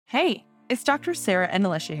Hey, it's Dr. Sarah and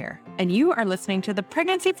Alicia here, and you are listening to the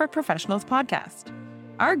Pregnancy for Professionals podcast.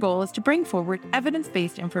 Our goal is to bring forward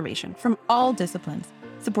evidence-based information from all disciplines,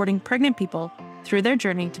 supporting pregnant people through their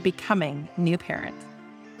journey to becoming new parents.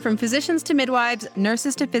 From physicians to midwives,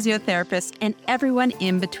 nurses to physiotherapists, and everyone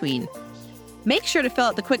in between. Make sure to fill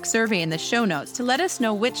out the quick survey in the show notes to let us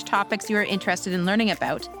know which topics you are interested in learning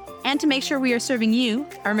about, and to make sure we are serving you,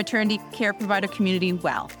 our maternity care provider community,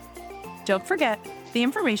 well. Don't forget, the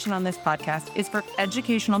information on this podcast is for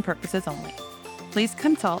educational purposes only. Please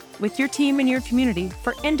consult with your team and your community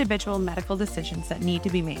for individual medical decisions that need to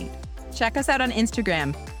be made. Check us out on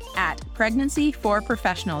Instagram at Pregnancy for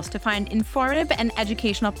Professionals to find informative and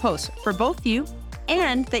educational posts for both you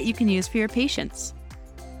and that you can use for your patients.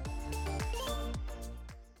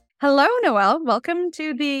 Hello, Noelle. Welcome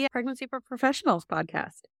to the Pregnancy for Professionals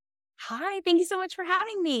podcast. Hi, thank you so much for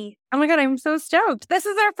having me. Oh my God, I'm so stoked. This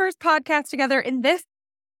is our first podcast together in this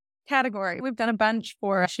category. We've done a bunch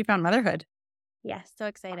for She Found Motherhood. Yes, so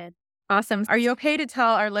excited. Awesome. Are you okay to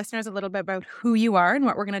tell our listeners a little bit about who you are and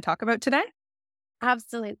what we're going to talk about today?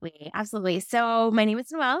 Absolutely. So my name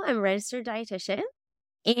is Noelle. I'm a registered dietitian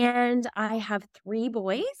and I have 3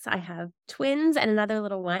 boys. I have twins and another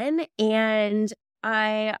little one. And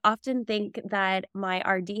I often think that my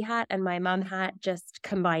RD hat and my mom hat just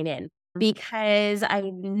combine in because I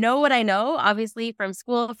know what I know, obviously from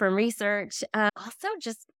school, from research, also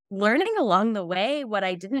just learning along the way what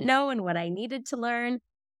I didn't know and what I needed to learn.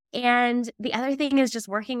 And the other thing is just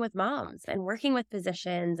working with moms and working with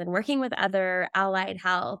physicians and working with other allied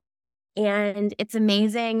health. And it's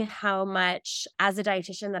amazing how much as a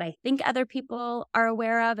dietitian that I think other people are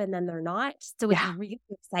aware of and then they're not. So it's really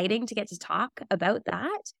exciting to get to talk about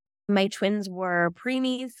that. My twins were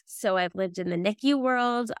preemies, so I've lived in the NICU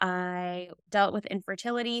world. I dealt with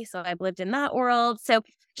infertility, so I've lived in that world. So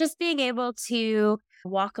just being able to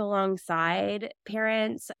walk alongside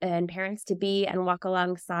parents and parents to be and walk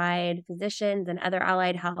alongside physicians and other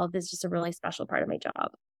allied health is just a really special part of my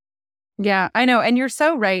job. Yeah, I know. And you're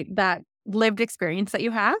so right. That lived experience that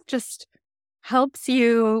you have just helps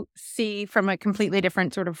you see from a completely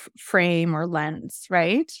different sort of frame or lens,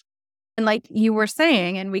 right? And like you were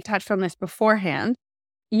saying, and we touched on this beforehand,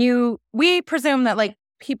 we presume that like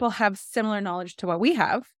people have similar knowledge to what we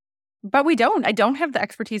have, but we don't. I don't have the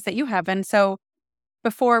expertise that you have. And so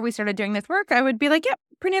before we started doing this work, I would be like, yep,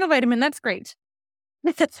 prenatal vitamin, that's great.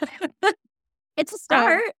 It's a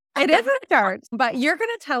start. It is a start. But you're going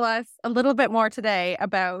to tell us a little bit more today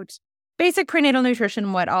about basic prenatal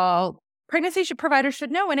nutrition, what all pregnancy providers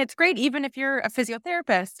should know. And it's great, even if you're a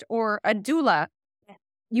physiotherapist or a doula.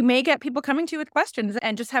 You may get people coming to you with questions,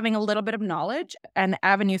 and just having a little bit of knowledge and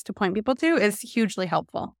avenues to point people to is hugely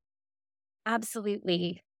helpful.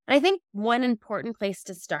 Absolutely. And I think one important place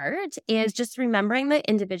to start is just remembering the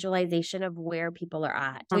individualization of where people are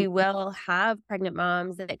at. We will have pregnant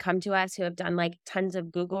moms that come to us who have done like tons of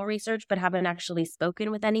Google research, but haven't actually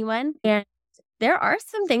spoken with anyone. And there are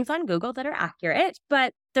some things on Google that are accurate,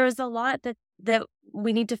 but there's a lot that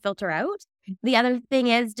we need to filter out. The other thing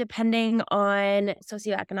is, depending on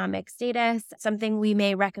socioeconomic status, something we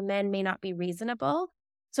may recommend may not be reasonable.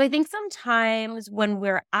 So I think sometimes when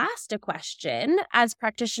we're asked a question as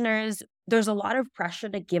practitioners, there's a lot of pressure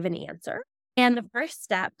to give an answer. And the first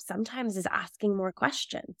step sometimes is asking more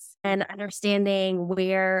questions and understanding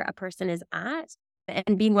where a person is at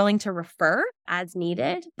and being willing to refer as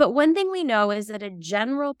needed. But one thing we know is that a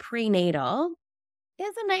general prenatal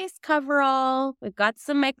is a nice coverall. We've got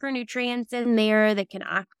some micronutrients in there that can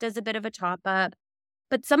act as a bit of a top-up.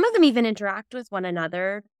 But some of them even interact with one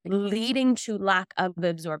another, leading to lack of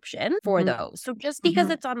absorption for those. So just because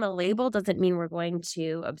it's on the label doesn't mean we're going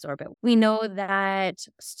to absorb it. We know that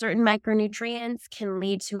certain micronutrients can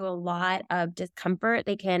lead to a lot of discomfort.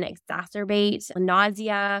 They can exacerbate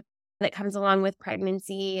nausea that comes along with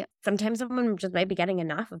pregnancy. Sometimes women just might be getting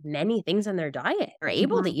enough of many things in their diet. They're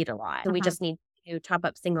able to eat a lot. So we just need to top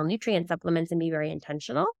up single nutrient supplements and be very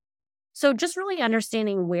intentional. So just really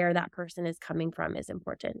understanding where that person is coming from is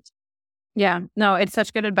important. Yeah, no, it's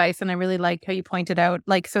such good advice. And I really like how you pointed out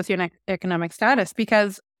like socioeconomic status,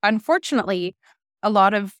 because unfortunately, a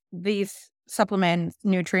lot of these supplements,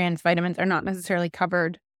 nutrients, vitamins are not necessarily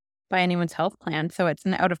covered by anyone's health plan. So it's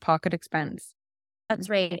an out-of-pocket expense. That's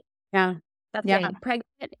right. Yeah. That's right.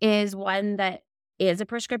 Pregnant is one that is a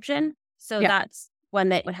prescription. So that's one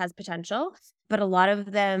that has potential, but a lot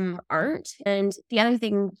of them aren't. And the other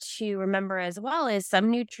thing to remember as well is some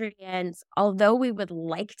nutrients, although we would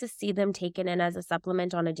like to see them taken in as a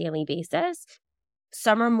supplement on a daily basis,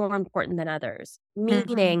 some are more important than others.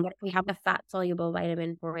 Meaning, if we have a fat-soluble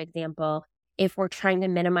vitamin, for example, if we're trying to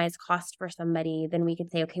minimize cost for somebody, then we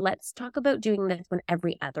could say, okay, let's talk about doing this one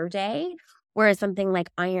every other day. Whereas something like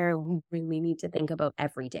iron, we really need to think about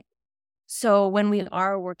every day. So when we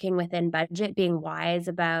are working within budget, being wise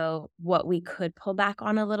about what we could pull back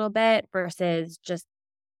on a little bit versus just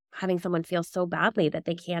having someone feel so badly that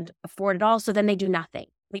they can't afford it all. So then they do nothing,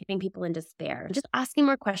 leaving people in despair. Just asking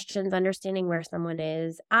more questions, understanding where someone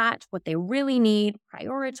is at, what they really need,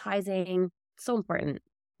 prioritizing. So important.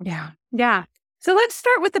 Yeah. Yeah. So let's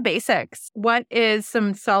start with the basics. What is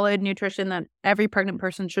some solid nutrition that every pregnant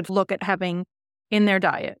person should look at having in their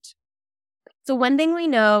diet? So one thing we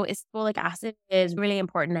know is folic acid is really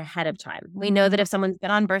important ahead of time. We know that if someone's been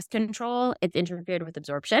on birth control, it's interfered with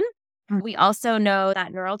absorption. We also know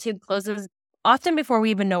that neural tube closes often before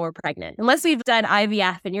we even know we're pregnant, unless we've done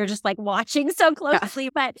IVF and you're just like watching so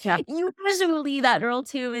closely. But usually that neural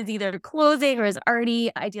tube is either closing or is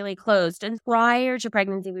already ideally closed. And prior to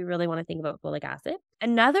pregnancy, we really want to think about folic acid.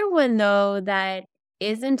 Another one, though, that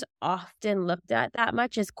isn't often looked at that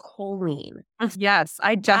much is choline. Yes,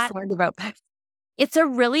 I just learned about that. It's a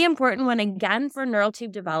really important one, again, for neural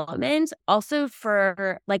tube development, also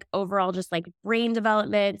for like overall just like brain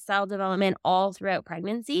development, cell development, all throughout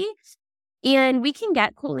pregnancy. And we can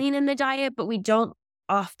get choline in the diet, but we don't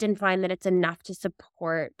often find that it's enough to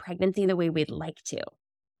support pregnancy the way we'd like to,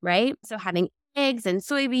 right? So having eggs and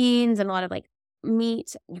soybeans and a lot of like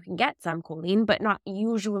meat, you can get some choline, but not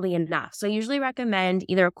usually enough. So I usually recommend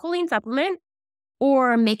either a choline supplement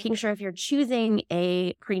or making sure if you're choosing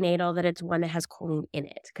a prenatal that it's one that has choline in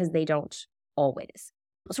it, because they don't always.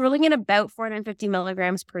 So we're looking at about 450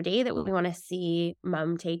 milligrams per day that we want to see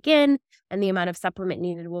mom take in. And the amount of supplement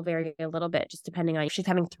needed will vary a little bit, just depending on if she's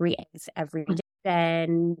having 3 eggs every day,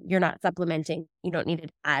 then you're not supplementing. You don't need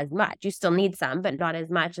it as much. You still need some, but not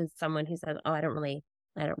as much as someone who says, oh, I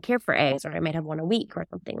don't care for eggs, or I might have one a week or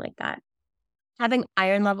something like that. Having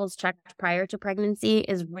iron levels checked prior to pregnancy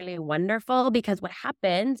is really wonderful, because what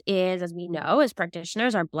happens is, as we know, as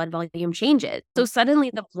practitioners, our blood volume changes. So suddenly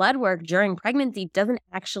the blood work during pregnancy doesn't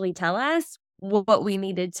actually tell us what we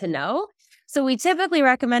needed to know. So we typically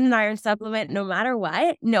recommend an iron supplement no matter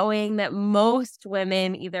what, knowing that most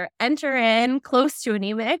women either enter in close to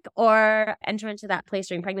anemic or enter into that place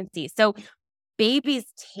during pregnancy. So babies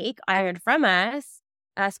take iron from us,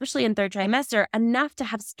 especially in third trimester, enough to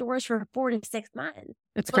have stores for 4 to 6 months.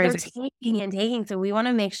 It's So they're crazy. taking and taking. So we want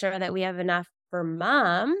to make sure that we have enough for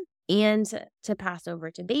mom and to pass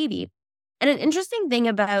over to baby. And an interesting thing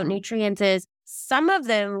about nutrients is some of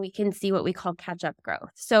them we can see what we call catch-up growth.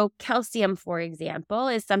 So calcium, for example,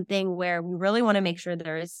 is something where we really want to make sure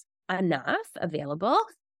there's enough available.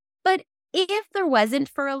 But if there wasn't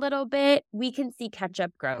for a little bit, we can see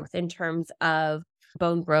catch-up growth in terms of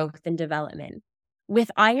bone growth and development. With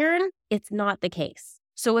iron, it's not the case.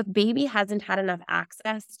 So if baby hasn't had enough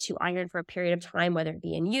access to iron for a period of time, whether it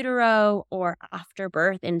be in utero or after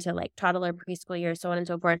birth into like toddler, preschool years, so on and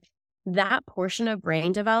so forth, that portion of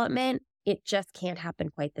brain development, it just can't happen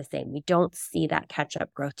quite the same. We don't see that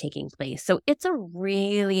catch-up growth taking place. So it's a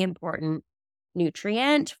really important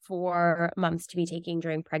nutrient for moms to be taking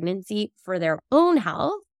during pregnancy for their own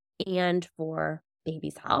health and for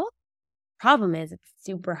baby's health. Problem is, it's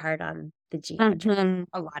super hard on the GI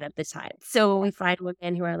a lot of the time. So we find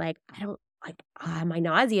women who are like, I don't like, my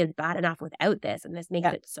nausea is bad enough without this, and this makes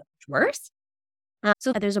it so much worse.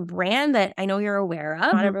 So there's a brand that I know you're aware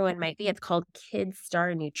of. Not everyone might be. It's called Kid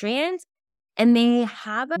Star Nutrients. And they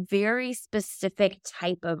have a very specific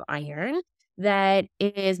type of iron that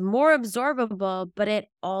is more absorbable, but it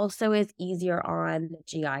also is easier on the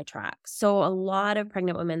GI tract. So a lot of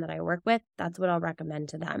pregnant women that I work with, that's what I'll recommend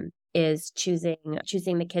to them, is choosing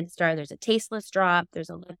the Kid Star. There's a tasteless drop,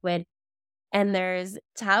 there's a liquid, and there's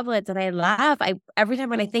tablets. And I laugh. Every time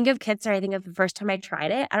when I think of Kid Star, I think of the first time I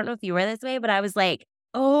tried it. I don't know if you were this way, but I was like,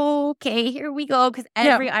 okay, here we go. Because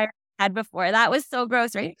every iron I had before that was so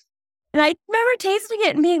gross, right? And I remember tasting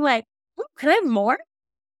it and being like, can I have more?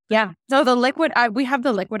 Yeah. So the liquid, we have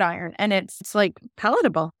the liquid iron, and it's like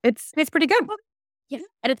palatable. It's pretty good. Yeah.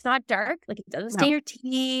 And it's not dark. Like, it doesn't stain your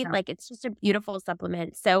teeth. Like, it's just a beautiful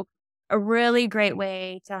supplement. So a really great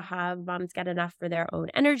way to have moms get enough for their own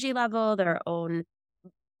energy level, their own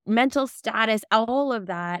mental status, all of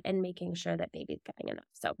that, and making sure that baby's getting enough.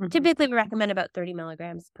 So typically we recommend about 30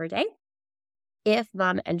 milligrams per day. If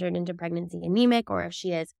mom entered into pregnancy anemic, or if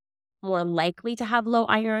she is more likely to have low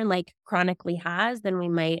iron, like chronically has, then we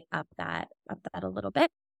might up that a little bit.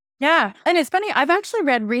 Yeah. And it's funny, I've actually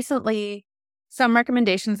read recently some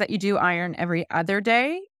recommendations that you do iron every other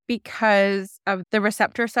day because of the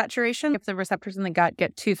receptor saturation. If the receptors in the gut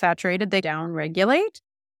get too saturated, they downregulate.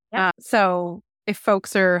 So if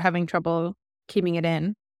folks are having trouble keeping it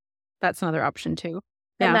in. That's another option too.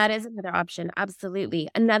 And that is another option. Absolutely.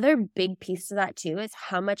 Another big piece to that too is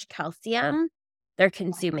how much calcium they're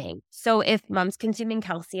consuming. So if mom's consuming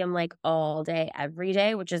calcium like all day, every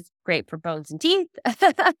day, which is great for bones and teeth,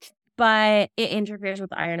 but it interferes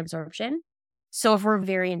with iron absorption. So if we're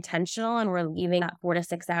very intentional and we're leaving that 4 to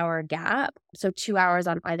 6 hour gap, so 2 hours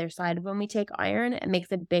on either side of when we take iron, it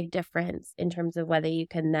makes a big difference in terms of whether you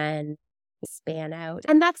can then span out.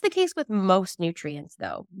 And that's the case with most nutrients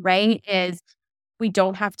though, right? Is we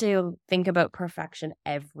don't have to think about perfection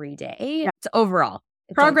every day. It's overall.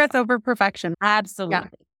 Progress over perfection. Absolutely. Yeah.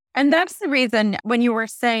 And that's the reason when you were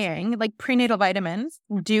saying like prenatal vitamins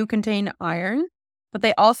do contain iron, but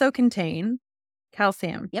they also contain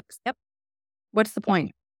calcium. Yep. What's the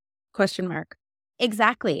point? Question mark.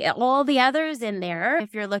 Exactly. All the others in there,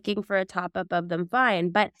 if you're looking for a top up of them, fine.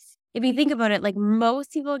 But if you think about it, like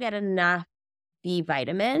most people get enough B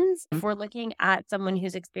vitamins. If we're looking at someone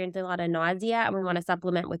who's experiencing a lot of nausea and we want to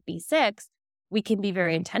supplement with B6, we can be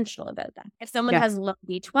very intentional about that. If someone has low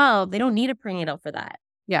B12, they don't need a prenatal for that.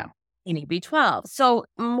 Yeah. They need B12. So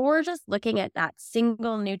more just looking at that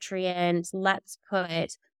single nutrient, let's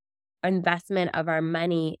put investment of our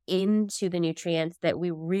money into the nutrients that we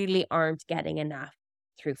really aren't getting enough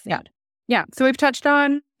through food. Yeah. So we've touched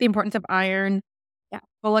on the importance of iron,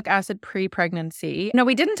 folic acid pre-pregnancy. No,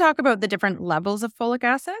 we didn't talk about the different levels of folic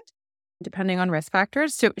acid depending on risk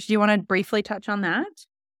factors. So do you want to briefly touch on that?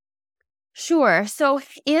 Sure. So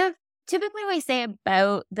if typically we say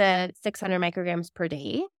about the 600 micrograms per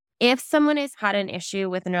day, if someone has had an issue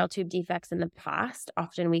with neural tube defects in the past,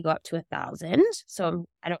 often we go up to 1,000. So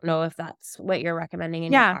I don't know if that's what you're recommending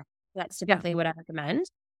in your practice. That's typically what I recommend.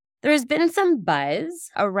 There's been some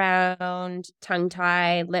buzz around tongue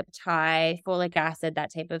tie, lip tie, folic acid,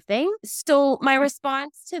 that type of thing. So my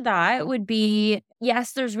response to that would be,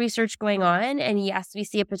 yes, there's research going on. And yes, we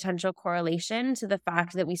see a potential correlation to the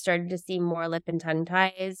fact that we started to see more lip and tongue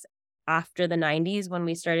ties after the 90s when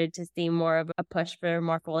we started to see more of a push for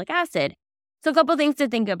more folic acid. So a couple things to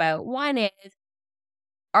think about. One is,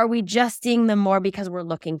 are we just seeing them more because we're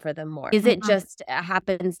looking for them more? Is it just a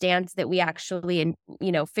happenstance that we actually,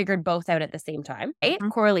 figured both out at the same time, right?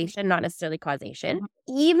 Correlation, not necessarily causation.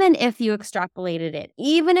 Even if you extrapolated it,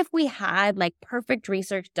 even if we had like perfect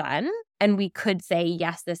research done and we could say,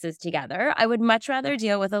 yes, this is together, I would much rather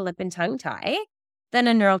deal with a lip and tongue tie than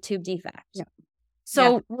a neural tube defect. Yeah.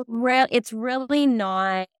 So it's really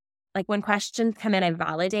not like when questions come in, I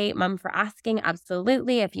validate mom for asking.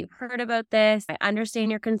 Absolutely. If you've heard about this, I understand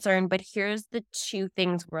your concern, but here's the two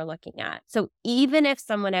things we're looking at. So even if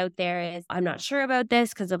someone out there is, I'm not sure about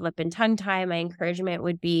this because of lip and tongue tie, my encouragement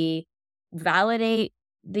would be validate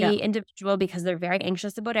the individual because they're very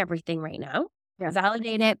anxious about everything right now. Yeah.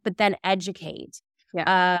 Validate it, but then educate.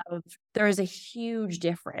 There is a huge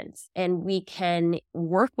difference and we can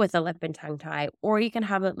work with a lip and tongue tie or you can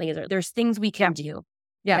have it laser. There's things we can do.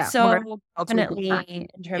 Yeah. So definitely in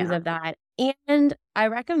terms of that. And I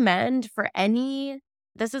recommend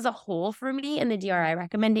this is a hole for me in the DRI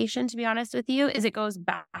recommendation, to be honest with you, is it goes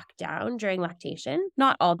back down during lactation.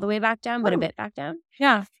 Not all the way back down, but a bit back down.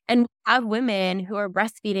 Yeah. And we have women who are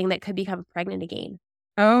breastfeeding that could become pregnant again.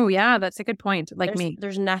 Oh, yeah. That's a good point.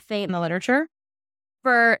 There's nothing in the literature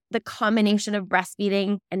for the combination of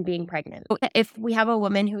breastfeeding and being pregnant. If we have a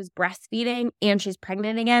woman who's breastfeeding and she's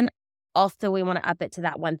pregnant again, also we want to up it to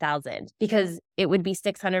that 1,000 because it would be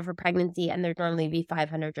 600 for pregnancy and there'd normally be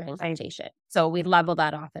 500 during lactation. So we level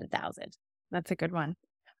that off at 1,000. That's a good one.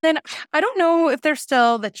 Then I don't know if there's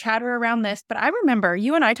still the chatter around this, but I remember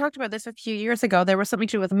you and I talked about this a few years ago. There was something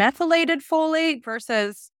to do with methylated folate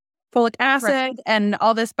versus folic acid and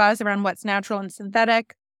all this buzz around what's natural and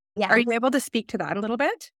synthetic. Yeah. Are you able to speak to that a little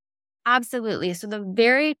bit? Absolutely. So the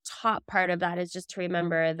very top part of that is just to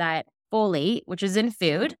remember that folate, which is in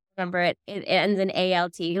food, remember it ends in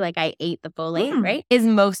ALT, like I ate the folate, right, is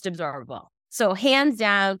most absorbable. So hands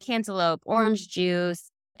down, cantaloupe, orange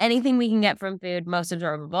juice, anything we can get from food, most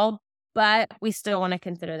absorbable. But we still want to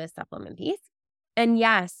consider this supplement piece. And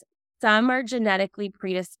yes, some are genetically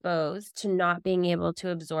predisposed to not being able to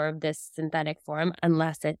absorb this synthetic form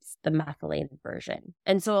unless it's the methylated version.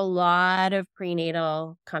 And so a lot of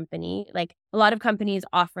companies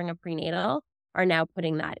offering a prenatal are now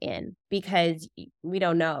putting that in because we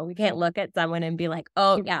don't know. We can't look at someone and be like,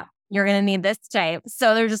 oh, yeah, you're going to need this type.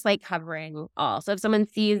 So they're just like covering all. So if someone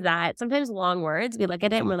sees that, sometimes long words, we look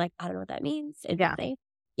at it and we're like, I don't know what that means.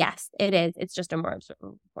 Yes, it is. It's just a more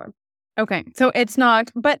observable form. Okay. So it's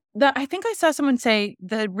not, but I think I saw someone say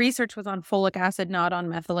the research was on folic acid, not on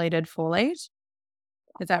methylated folate.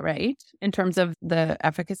 Is that right? In terms of the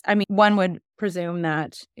efficacy? I mean, one would presume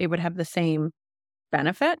that it would have the same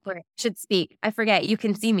benefit. I should speak. I forget. You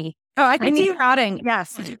can see me. Oh, I can see you nodding.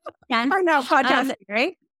 Yes. Yes. I know, podcast,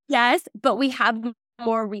 right? Yes, but we have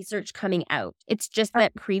more research coming out. It's just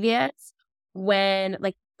that previously when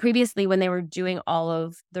they were doing all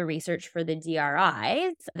of the research for the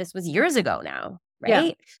DRIs, this was years ago now,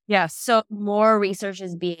 right? Yeah. So more research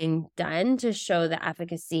is being done to show the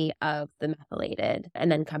efficacy of the methylated,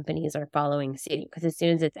 and then companies are following suit, because as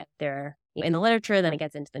soon as it's out there in the literature, then it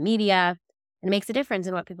gets into the media and it makes a difference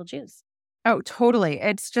in what people choose. Oh, totally.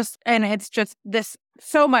 It's just this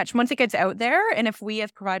so much once it gets out there. And if we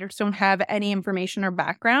as providers don't have any information or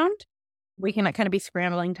background, we can kind of be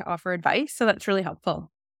scrambling to offer advice. So that's really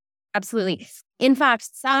helpful. Absolutely. In fact,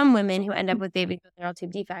 some women who end up with babies with neural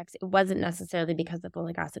tube defects, it wasn't necessarily because the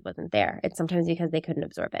folic acid wasn't there. It's sometimes because they couldn't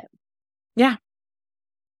absorb it. Yeah.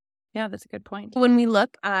 Yeah, that's a good point. When we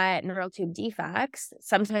look at neural tube defects,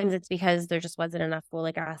 sometimes it's because there just wasn't enough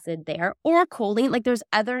folic acid there, or choline. Like, there's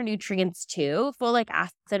other nutrients too. Folic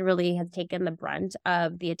acid really has taken the brunt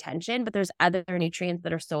of the attention, but there's other nutrients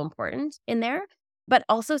that are so important in there. But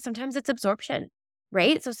also sometimes it's absorption,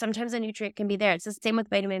 right? So sometimes a nutrient can be there. It's the same with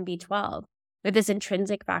vitamin B12. We have this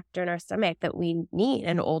intrinsic factor in our stomach that we need,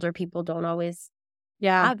 and older people don't always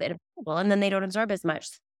have it available, and then they don't absorb as much.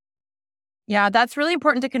 Yeah, that's really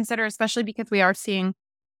important to consider, especially because we are seeing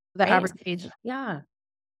the average age. Yeah.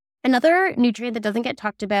 Another nutrient that doesn't get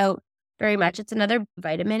talked about very much, it's another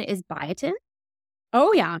vitamin, is biotin.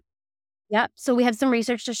 Oh, yeah. Yep. So we have some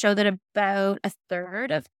research to show that about a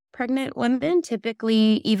third of pregnant women,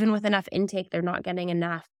 typically, even with enough intake, they're not getting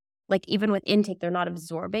enough. Like, even with intake, they're not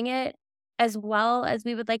absorbing it as well as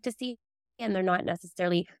we would like to see. And they're not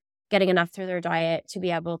necessarily getting enough through their diet to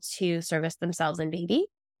be able to service themselves and baby.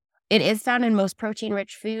 It is found in most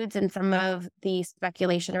protein-rich foods, and some of the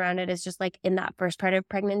speculation around it is just like in that first part of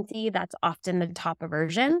pregnancy, that's often the top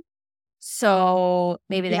aversion. So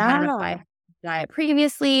maybe they had enough diet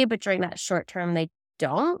previously, but during that short term, they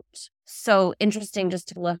don't. So interesting just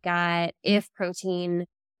to look at if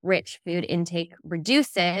protein-rich food intake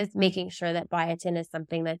reduces, making sure that biotin is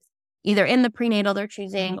something that's either in the prenatal they're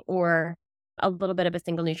choosing or a little bit of a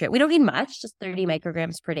single nutrient. We don't need much, just 30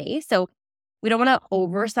 micrograms per day. So we don't want to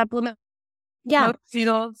over supplement. Yeah.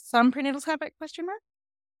 Some prenatals have it, question mark?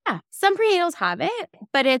 Yeah. Some prenatals have it,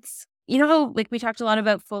 but it's, how like we talked a lot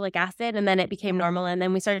about folic acid, and then it became normal, and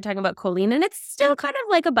then we started talking about choline, and it's still kind of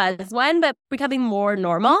like a buzz one, but becoming more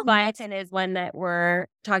normal. Biotin is one that we're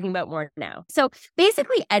talking about more now. So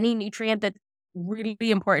basically any nutrient that's really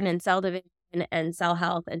important in cell division and cell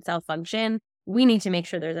health and cell function, we need to make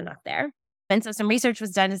sure there's enough there. And so some research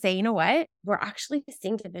was done to say, you know what? We're actually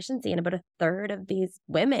seeing deficiency in about a third of these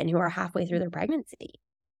women who are halfway through their pregnancy.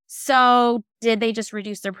 So did they just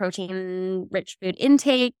reduce their protein-rich food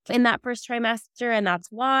intake in that first trimester? And that's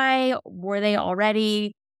why? Were they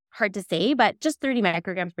already? Hard to say, but just 30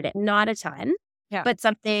 micrograms per day. Not a ton, but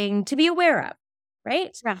something to be aware of, right?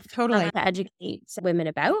 Yeah, totally. To educate women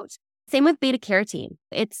about. Same with beta carotene.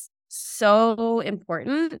 It's so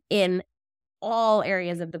important in all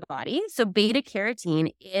areas of the body. So beta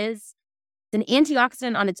carotene is an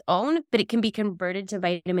antioxidant on its own, but it can be converted to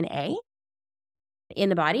vitamin A in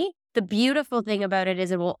the body. The beautiful thing about it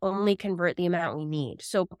is it will only convert the amount we need.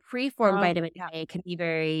 So preformed vitamin A can be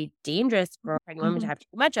very dangerous for pregnant women to have too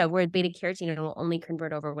much of, whereas beta carotene will only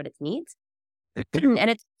convert over what it needs. And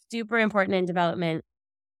it's super important in development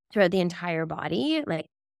throughout the entire body. Like,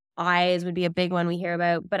 eyes would be a big one we hear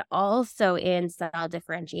about, but also in cell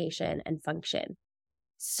differentiation and function.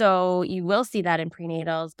 So you will see that in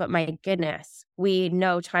prenatals, but my goodness, we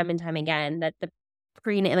know time and time again that the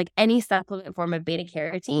any supplement form of beta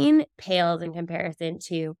carotene pales in comparison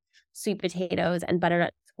to sweet potatoes and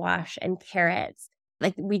butternut squash and carrots.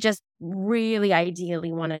 Like, we just really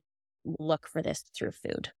ideally want to look for this through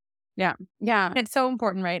food. Yeah. Yeah. It's so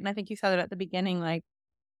important, right? And I think you said it at the beginning, like,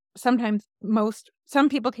 sometimes some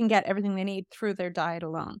people can get everything they need through their diet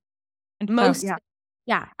alone. And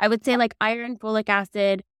I would say like iron, folic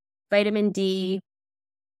acid, vitamin D,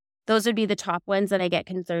 those would be the top ones that I get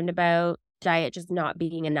concerned about diet just not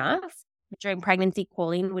being enough. During pregnancy,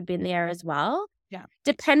 choline would be in there as well. Yeah.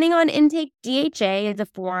 Depending on intake, DHA is a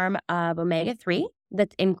form of omega-3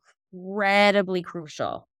 that's incredibly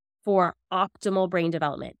crucial for optimal brain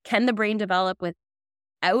development. Can the brain develop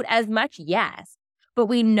without as much? Yes. But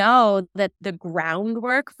we know that the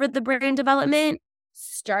groundwork for the brain development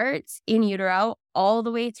starts in utero all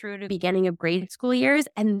the way through to the beginning of grade school years.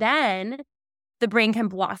 And then the brain can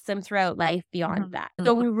blossom throughout life beyond that.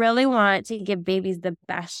 So we really want to give babies the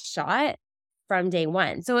best shot from day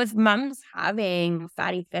one. So if mom's having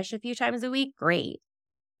fatty fish a few times a week, great.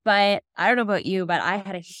 But I don't know about you, but I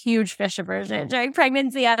had a huge fish aversion during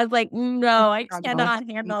pregnancy. I was like, no, I cannot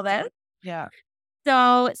handle this. Yeah.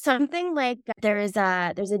 So something like there's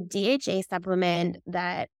a DHA supplement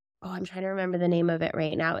that, I'm trying to remember the name of it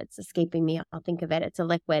right now. It's escaping me. I'll think of it. It's a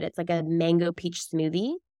liquid. It's like a mango peach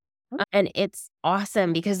smoothie. And it's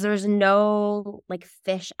awesome because there's no like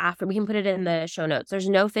fish after. We can put it in the show notes. There's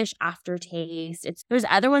no fish aftertaste. There's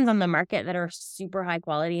other ones on the market that are super high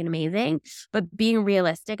quality and amazing, but being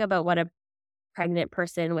realistic about what a pregnant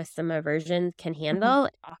person with some aversion can handle,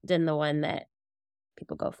 often the one that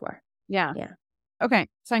people go for. Yeah. Yeah. Okay.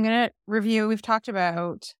 So I'm going to review. We've talked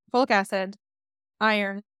about folic acid,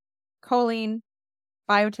 iron, choline,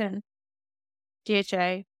 biotin,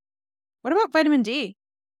 DHA. What about vitamin D?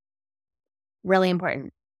 Really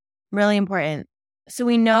important. Really important. So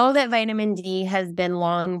we know that vitamin D has been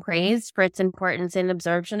long praised for its importance in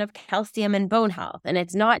absorption of calcium and bone health. And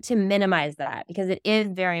it's not to minimize that because it is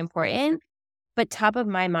very important. But top of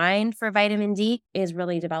my mind for vitamin D is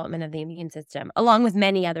really development of the immune system, along with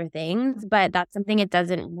many other things. But that's something it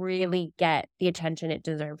doesn't really get the attention it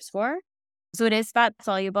deserves for. So it is fat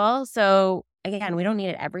soluble. So again, we don't need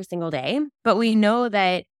it every single day, but we know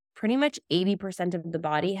that pretty much 80% of the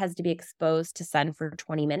body has to be exposed to sun for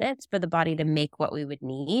 20 minutes for the body to make what we would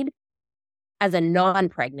need as a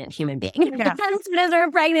non-pregnant human being. Yeah. As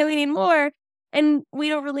we're pregnant, we need more. And we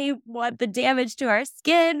don't really want the damage to our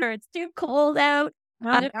skin or it's too cold out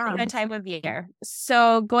at a time of year.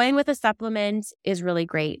 So going with a supplement is really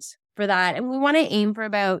great for that. And we want to aim for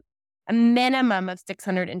about a minimum of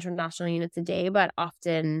 600 international units a day, but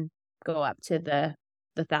often go up to the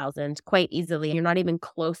 1,000 quite easily. You're not even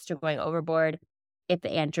close to going overboard. If they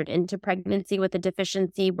entered into pregnancy with a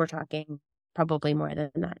deficiency, we're talking probably more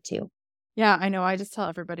than that too. Yeah, I know. I just tell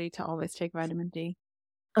everybody to always take vitamin D.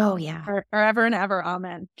 Oh, yeah. Forever and ever.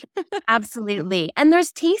 Amen. Absolutely. And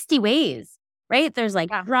there's tasty ways, right? There's like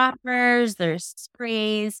droppers, there's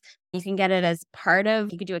sprays. You can get it as part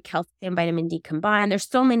of, you could do a calcium vitamin D combined. There's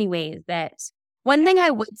so many ways that. One thing I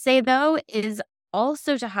would say though is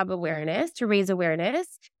also to have awareness, to raise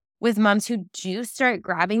awareness with moms who do start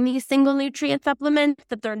grabbing these single nutrient supplements,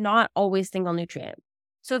 that they're not always single nutrient.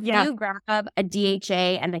 So if you grab a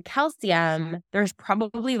DHA and a calcium, there's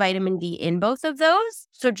probably vitamin D in both of those.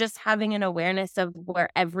 So just having an awareness of where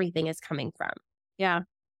everything is coming from. Yeah.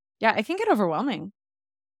 Yeah, it can get overwhelming.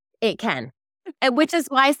 It can. Which is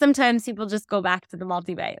why sometimes people just go back to the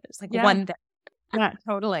multivitamin. It's like one thing. Yeah,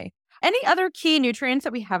 totally. Any other key nutrients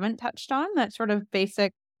that we haven't touched on that sort of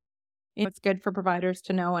basic, it's good for providers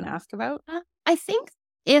to know and ask about? I think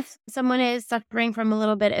if someone is suffering from a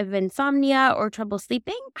little bit of insomnia or trouble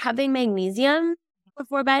sleeping, having magnesium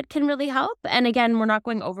before bed can really help. And again, we're not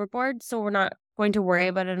going overboard, so we're not going to worry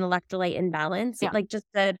about an electrolyte imbalance. Like just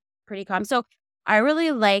said, pretty calm. So I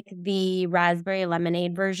really like the raspberry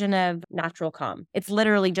lemonade version of Natural Calm. It's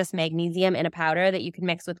literally just magnesium in a powder that you can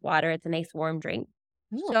mix with water. It's a nice warm drink.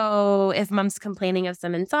 So if mom's complaining of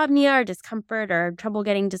some insomnia or discomfort or trouble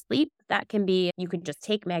getting to sleep, that can be, you could just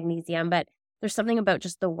take magnesium, but there's something about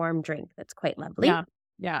just the warm drink that's quite lovely. Yeah.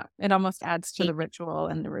 Yeah. It almost adds to the ritual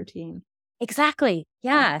and the routine. Exactly.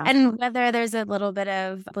 Yeah. And whether there's a little bit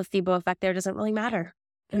of placebo effect there doesn't really matter.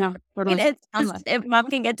 No. I mean, it's just, if mom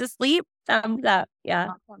can get to sleep, thumbs up. Yeah.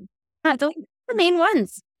 Those are the main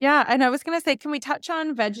ones. Yeah. And I was going to say, can we touch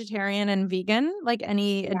on vegetarian and vegan? Like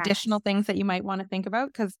any additional things that you might want to think about?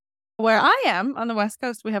 Because where I am on the West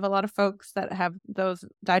Coast, we have a lot of folks that have those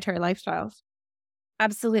dietary lifestyles.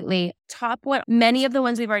 Absolutely. Many of the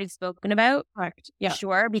ones we've already spoken about, correct. Yeah.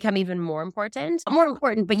 Sure, become even more important. More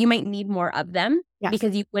important, but you might need more of them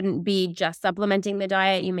because you wouldn't be just supplementing the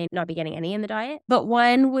diet. You may not be getting any in the diet. But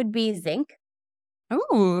one would be zinc.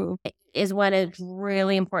 Oh, is one is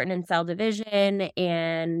really important in cell division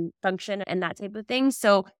and function and that type of thing.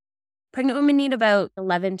 So pregnant women need about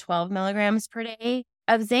 11, 12 milligrams per day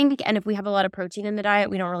of zinc. And if we have a lot of protein in the diet,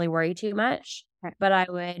 we don't really worry too much. But I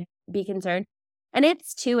would be concerned. And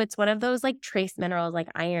it's one of those like trace minerals like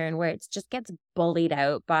iron where it just gets bullied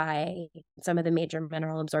out by some of the major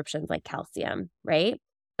mineral absorptions like calcium, right?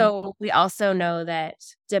 So we also know that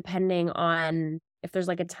depending on if there's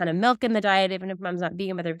like a ton of milk in the diet, even if mom's not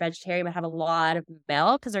vegan, but they're vegetarian, but have a lot of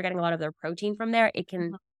milk because they're getting a lot of their protein from there, it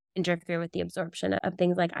can interfere with the absorption of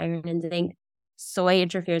things like iron and zinc. Soy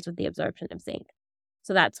interferes with the absorption of zinc.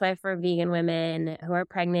 So that's why for vegan women who are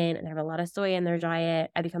pregnant and have a lot of soy in their diet,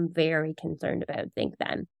 I become very concerned about zinc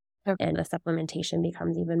then. And the supplementation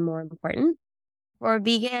becomes even more important. For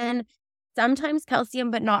vegan, sometimes calcium,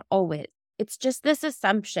 but not always. It's just this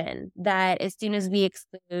assumption that as soon as we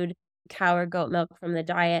exclude cow or goat milk from the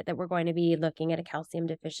diet that we're going to be looking at a calcium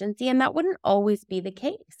deficiency. And that wouldn't always be the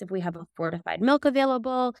case. If we have a fortified milk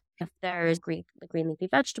available, if there's green leafy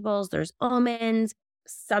vegetables, there's almonds,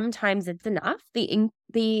 sometimes it's enough.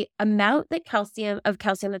 The amount that calcium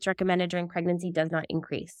that's recommended during pregnancy does not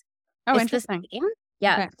increase. Oh, It's interesting. the same.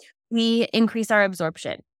 Yeah. Okay. We increase our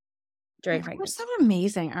absorption during We're pregnancy. so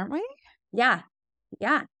amazing, aren't we? Yeah.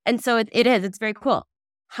 Yeah. And so it's very cool.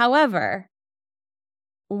 However,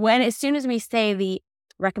 as soon as we say the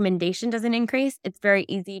recommendation doesn't increase, it's very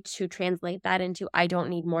easy to translate that into I don't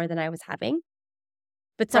need more than I was having.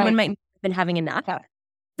 But someone might have been having enough. Yeah.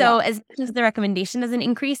 So as much as the recommendation doesn't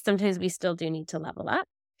increase, sometimes we still do need to level up.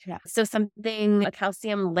 Yeah. So something, a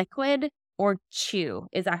calcium liquid or chew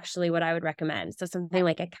is actually what I would recommend. So something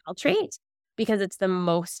like a Caltrate, because it's the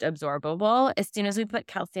most absorbable. As soon as we put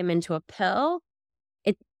calcium into a pill,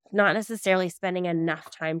 it's not necessarily spending enough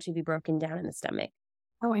time to be broken down in the stomach.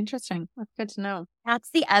 Oh, interesting. That's good to know. That's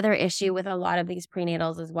the other issue with a lot of these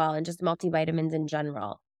prenatals as well, and just multivitamins in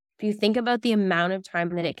general. If you think about the amount of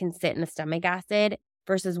time that it can sit in the stomach acid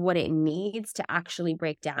versus what it needs to actually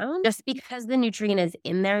break down, just because the nutrient is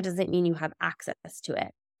in there doesn't mean you have access to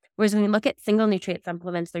it. Whereas when we look at single nutrient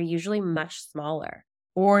supplements, they're usually much smaller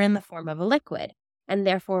or in the form of a liquid, and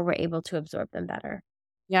therefore we're able to absorb them better.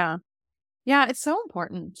 Yeah. Yeah, it's so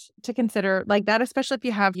important to consider like that, especially if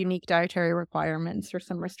you have unique dietary requirements or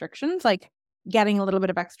some restrictions, like getting a little bit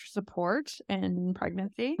of extra support in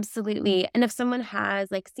pregnancy. Absolutely. And if someone has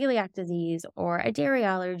like celiac disease or a dairy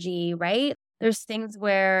allergy, right? There's things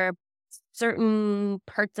where certain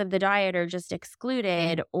parts of the diet are just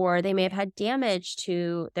excluded, or they may have had damage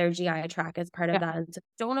to their GI tract as part of that, and so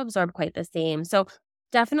don't absorb quite the same. So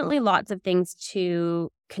definitely lots of things to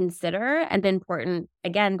consider, and important,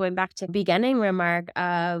 again, going back to the beginning remark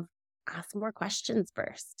of ask more questions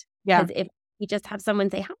first. Yeah. Because if you just have someone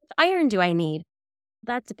say, how much iron do I need?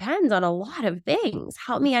 That depends on a lot of things.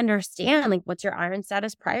 Help me understand, like, what's your iron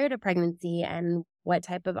status prior to pregnancy, and what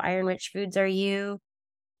type of iron-rich foods are you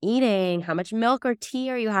eating? How much milk or tea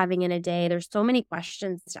are you having in a day? There's so many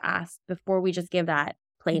questions to ask before we just give that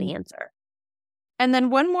plain answer. And then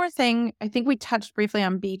one more thing, I think we touched briefly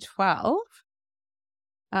on B12.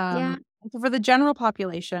 For the general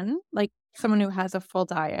population, like someone who has a full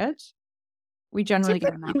diet, we generally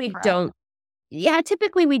get enough.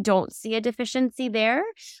 Typically we don't see a deficiency there.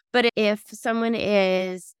 But if someone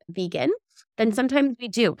is vegan, then sometimes we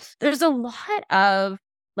do. There's a lot of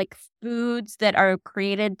like foods that are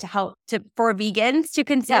created to help for vegans to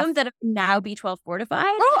consume that are now B12 fortified.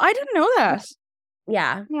 Oh, I didn't know that.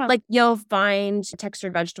 Yeah. Like you'll find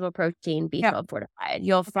textured vegetable protein B12 fortified.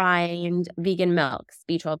 You'll find vegan milks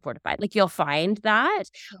B12 fortified. Like you'll find that.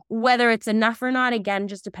 Whether it's enough or not, again,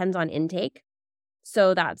 just depends on intake.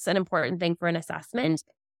 So that's an important thing for an assessment.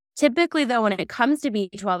 Typically, though, when it comes to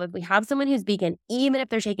B12, if we have someone who's vegan, even if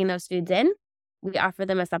they're taking those foods in, we offer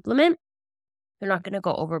them a supplement. They're not going to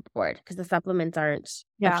go overboard because the supplements aren't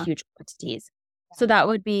huge quantities. So that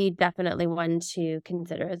would be definitely one to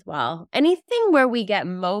consider as well. Anything where we get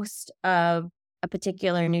most of a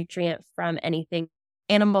particular nutrient from anything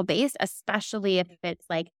animal-based, especially if it's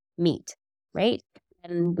like meat, right?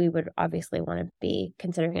 And we would obviously want to be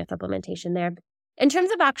considering a supplementation there. In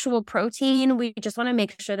terms of actual protein, we just want to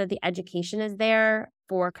make sure that the education is there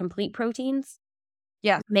for complete proteins.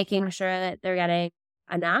 Yeah. Making sure that they're getting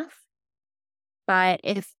enough. But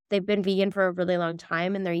if they've been vegan for a really long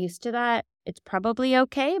time and they're used to that, it's probably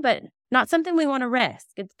okay, but not something we want to risk.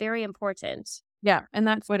 It's very important. Yeah. And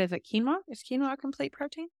that's, what is it? Quinoa? Is quinoa a complete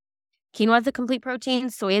protein? Quinoa is a complete protein.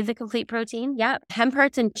 Soy is a complete protein. Yep. Hemp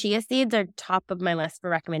hearts and chia seeds are top of my list for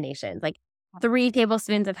recommendations. Like 3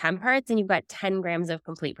 tablespoons of hemp hearts and you've got 10 grams of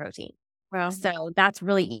complete protein. Wow. So that's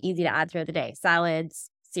really easy to add throughout the day. Salads,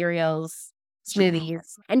 cereals,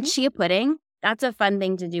 smoothies, and chia pudding. That's a fun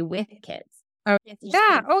thing to do with kids. Oh,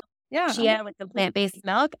 yeah. Oh, yeah. Chia with the plant-based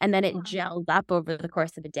milk, and then it gels up over the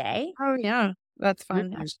course of a day. Oh, yeah. That's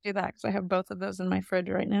fun. I should do that because I have both of those in my fridge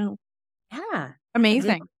right now. Yeah.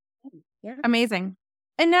 Amazing. Yeah. Amazing.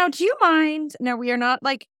 And now, do you mind? Now, we are not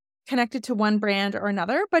like connected to one brand or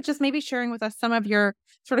another, but just maybe sharing with us some of your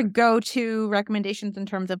sort of go-to recommendations in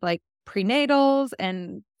terms of like prenatals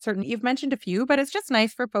and certain, you've mentioned a few, but it's just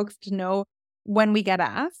nice for folks to know when we get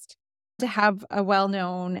asked to have a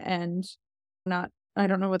well-known and not, I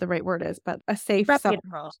don't know what the right word is, but a safe,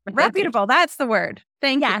 reputable. That's the word.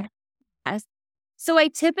 Thank you. Yes. So I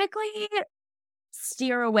typically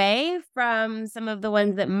steer away from some of the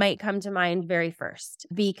ones that might come to mind very first,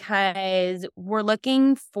 because we're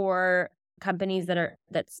looking for companies that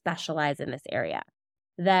specialize in this area.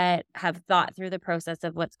 that have thought through the process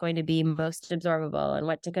of what's going to be most absorbable and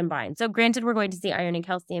what to combine. So granted, we're going to see iron and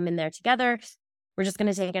calcium in there together. We're just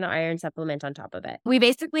going to take an iron supplement on top of it. We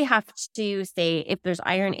basically have to say if there's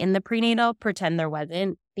iron in the prenatal, pretend there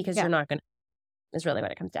wasn't, because you're not going to, is really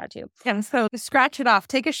what it comes down to. And so scratch it off.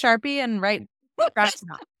 Take a Sharpie and write, scratch it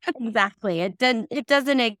off. Exactly. It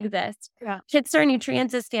doesn't exist. Yeah. Kidstar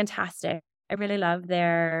Nutrients is fantastic. I really love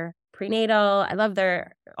their prenatal. I love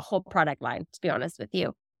their whole product line, to be honest with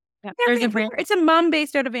you. Yeah. It's a mom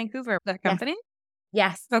based out of Vancouver, that company.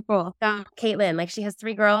 Yes. So cool. Caitlin, like she has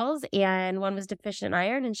 3 girls and one was deficient in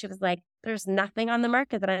iron. And she was like, there's nothing on the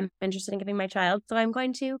market that I'm interested in giving my child. So I'm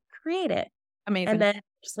going to create it. Amazing. And then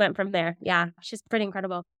just went from there. Yeah. She's pretty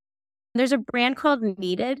incredible. There's a brand called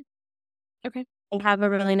Needed. Okay. They have a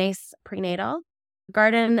really nice prenatal.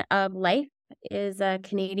 Garden of Life is a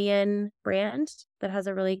Canadian brand that has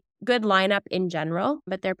a really good lineup in general,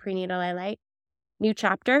 but their prenatal I like. New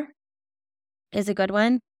Chapter is a good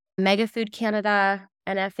one. Mega Food Canada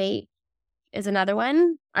and F8 is another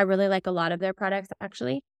one. I really like a lot of their products,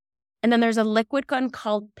 actually. And then there's a liquid one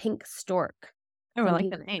called Pink Stork. Oh, I like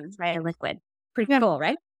the name. Right, a liquid. Pretty cool,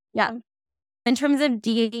 right? Yeah. In terms of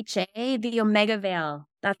DHA, the Omega Veil,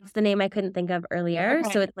 that's the name I couldn't think of earlier.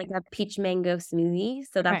 Okay. So it's like a peach mango smoothie.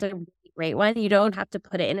 So that's a really great one. You don't have to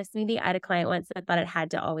put it in a smoothie. I had a client once that thought it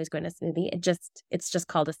had to always go in a smoothie. It's just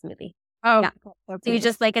called a smoothie. Oh, yeah. So you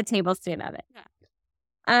just like a tablespoon of it. Yeah.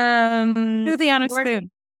 Smoothie on a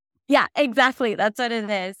spoon. Yeah, exactly. That's what it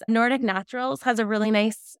is. Nordic Naturals has a really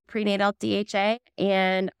nice prenatal DHA,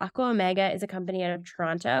 and Aqua Omega is a company out of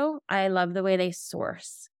Toronto. I love the way they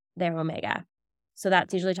source their omega. So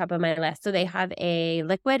that's usually top of my list. So they have a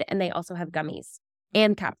liquid and they also have gummies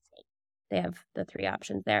and capsules. They have the 3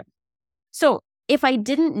 options there. So if I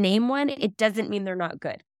didn't name one, it doesn't mean they're not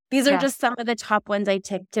good. These are just some of the top ones I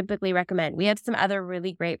typically recommend. We have some other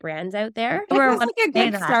really great brands out there. It's like a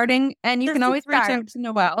good starting, and you can always reach out to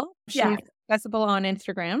Noelle. She's accessible on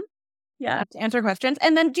Instagram to answer questions.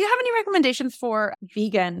 And then do you have any recommendations for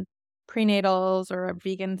vegan prenatals or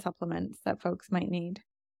vegan supplements that folks might need?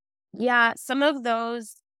 Yeah, some of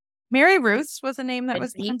those. Mary Ruth's was a name that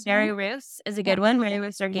was Mary Ruth's is a good one. Mary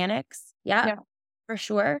Ruth's Organics. Yeah, for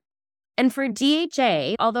sure. And for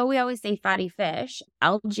DHA, although we always say fatty fish,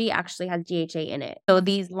 algae actually has DHA in it. So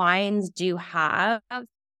these lines do have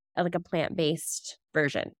like a plant-based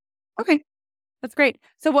version. Okay. That's great.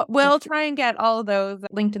 So we'll try and get all of those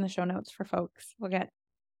linked in the show notes for folks. We'll get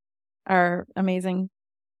our amazing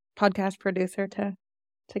podcast producer to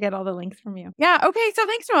get all the links from you. Yeah. Okay. So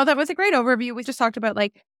thanks, Noelle. That was a great overview. We just talked about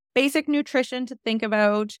like basic nutrition to think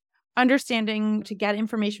about, understanding to get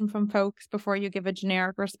information from folks before you give a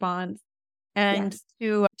generic response, and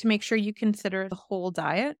to make sure you consider the whole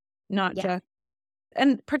diet, not just,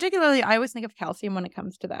 and particularly I always think of calcium when it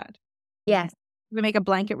comes to that. Yes. We make a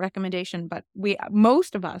blanket recommendation, but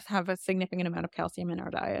most of us have a significant amount of calcium in our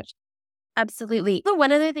diet. Absolutely. So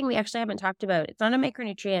one other thing we actually haven't talked about, it's not a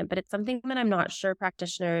micronutrient, but it's something that I'm not sure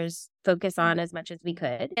practitioners focus on as much as we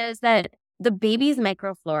could, is that the baby's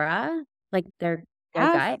microflora, like their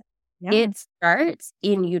gut, it starts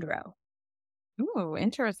in utero. Ooh,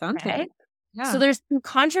 interesting. Right? Yeah. So there's some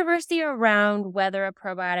controversy around whether a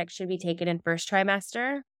probiotic should be taken in first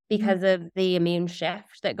trimester because of the immune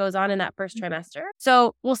shift that goes on in that first trimester.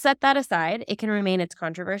 So we'll set that aside. It can remain its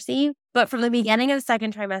controversy. But from the beginning of the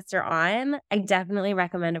second trimester on, I definitely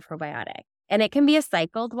recommend a probiotic. And it can be a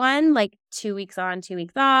cycled one, like 2 weeks on, 2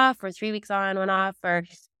 weeks off, or 3 weeks on, 1 off, or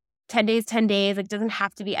 10 days, 10 days. It doesn't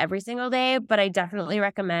have to be every single day, but I definitely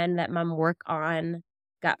recommend that mom work on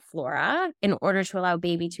gut flora in order to allow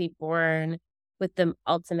baby to be born with the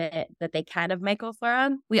ultimate that they can of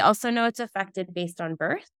microflora. We also know it's affected based on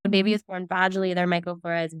birth. When baby is born vaginally, their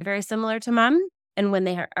microflora is very similar to mom. And when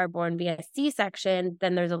they are born via C-section,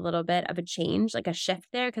 then there's a little bit of a change, like a shift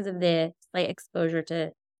there because of the slight exposure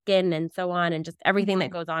to skin and so on, and just everything that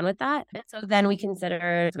goes on with that. So then we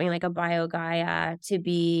consider something like a BioGaia to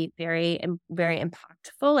be very, very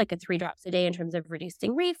impactful, like a 3 drops a day in terms of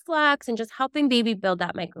reducing reflux and just helping baby build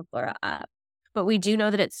that microflora up. But we do know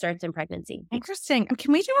that it starts in pregnancy. Interesting.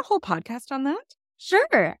 Can we do a whole podcast on that?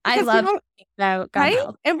 Sure. I love about gut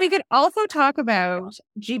health. And we could also talk about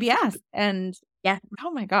GBS and oh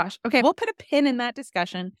my gosh. Okay, we'll put a pin in that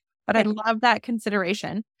discussion, but I love that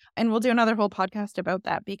consideration. And we'll do another whole podcast about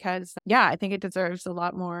that because, I think it deserves a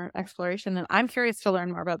lot more exploration. And I'm curious to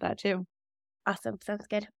learn more about that too. Awesome. Sounds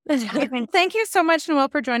good. Thank you so much, Noelle,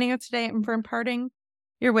 for joining us today and for imparting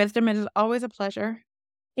your wisdom. It is always a pleasure.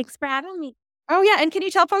 Thanks for having me. Oh, yeah. And can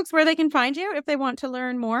you tell folks where they can find you if they want to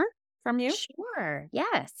learn more from you? Sure.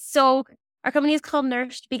 Yes. So our company is called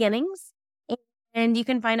Nourished Beginnings. And you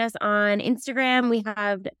can find us on Instagram. We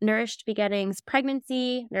have Nourished Beginnings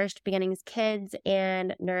Pregnancy, Nourished Beginnings Kids,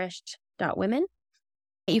 and nourished.women.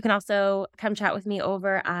 You can also come chat with me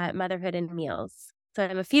over at Motherhood and Meals. So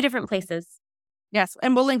I'm a few different places. Yes.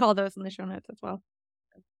 And we'll link all those in the show notes as well.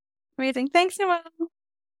 Amazing. Thanks, Noelle.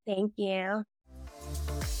 Thank you.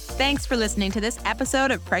 Thanks for listening to this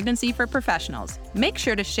episode of Pregnancy for Professionals. Make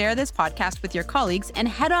sure to share this podcast with your colleagues and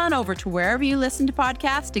head on over to wherever you listen to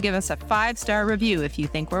podcasts to give us a 5-star review if you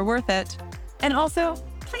think we're worth it. And also,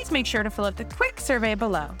 please make sure to fill out the quick survey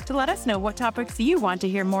below to let us know what topics you want to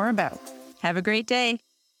hear more about. Have a great day.